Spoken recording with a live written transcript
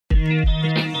Hey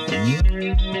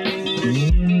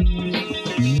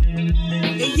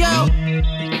yo.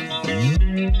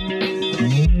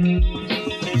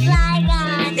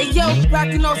 Hey yo,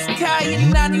 rockin' off Sakai in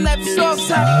the 911 soft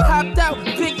top. Hopped out,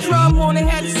 big drum on it,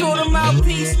 had to sort of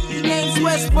mouthpiece. His name's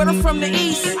West, but I'm from the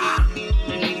East.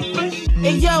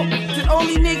 Hey yo, the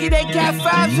only nigga that got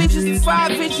 5 inches and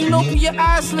 5 vision. Open your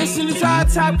eyes, listen to high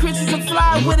top creatures and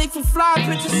fly with it for fly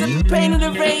pictures. Sippin' pain in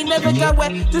the rain, never got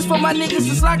wet. Just for my niggas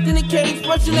that's locked in the cage,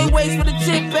 brushing their waist with a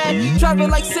chip bag.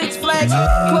 Traveling like 6 Flags,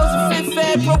 closing fit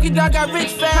fad, broken down, got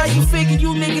rich fast. How you figure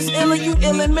you niggas iller, you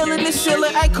illin', millin' and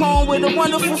shillin'. Icon with a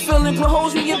wonderful feeling, put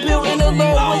holes in your building, a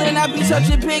low willin'. I be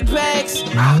touching big bags.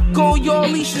 Gold your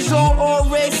leashes on, all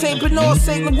red, St. Bernard,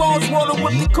 St. Laurent's water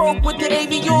with the coke, with the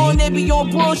avion, they be on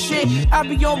bullshit. I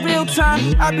be on real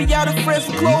time. I be out of friends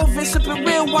for clothing, sipping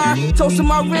real wine, toasting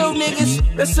my real niggas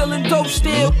that's selling dope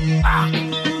still.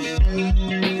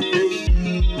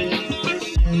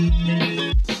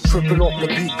 Tripping off the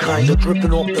beat, kinda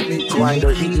dripping off the meat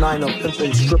grinder. Heat niner,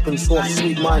 pimpin', stripping, soft,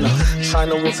 sweet minor.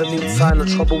 China was a neat signer,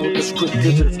 trouble with the script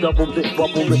digits. Double bit,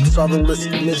 bubble lip, subtlest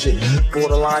midget.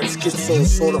 Borderline schizo,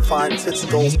 sorta fine tits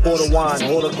goes. Border wine,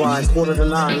 order grind, quarter to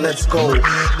 9, let's go.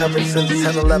 Ever since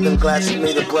 10-11, glad she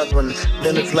made a brethren.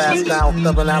 Then it's last now,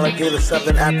 7 alligator,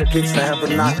 7 advocates to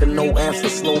heaven, knocking, no answer.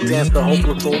 Slow dancer,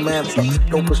 hopeless romancer.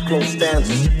 Dopest close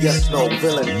stanzas, yes, no,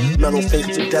 villain. Metal face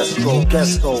to Destro,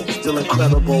 guest though, still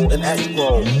incredible. In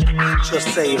escrow, just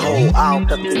say ho, I'll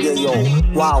bet the yayo.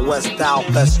 Wild West style,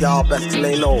 best y'all, best to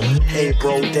lay low. Hey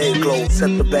bro, day glow,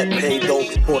 set the bet, pay dough.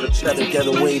 Before the cheddar get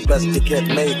away, best to get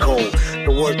Mako.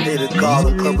 The work dated God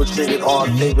and perpetrated art,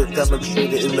 favors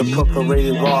demonstrated in the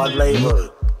perforated rod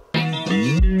labor.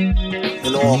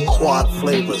 In all quad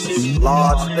flavors,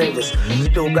 large flavors.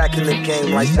 Still back in the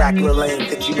game like Zach Lane.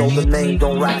 Think you know the name,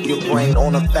 don't rack your brain.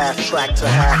 On a fast track to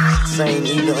hack. Same,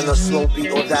 either in a slow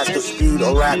beat or dash the speed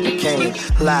or rap the cane.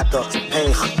 Laughter,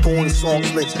 pain, throwing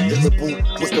songs lit in the booth.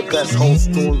 Was the best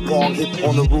host, doing bong hit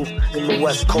on the roof in the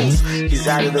West Coast. He's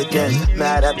at it again,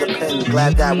 mad at the pen.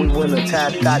 Glad that we win a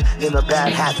tad that in a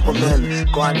bad hat for men.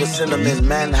 Grind the cinnamon,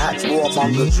 man hats,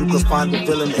 warmongers. You can find the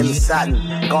villain in satin,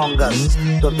 gongas.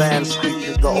 The band street.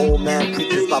 The old man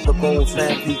preaches about the gold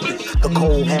fan beaches. The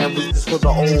cold hand reaches for the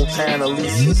old tan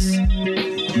Elises.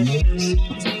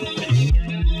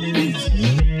 Peace.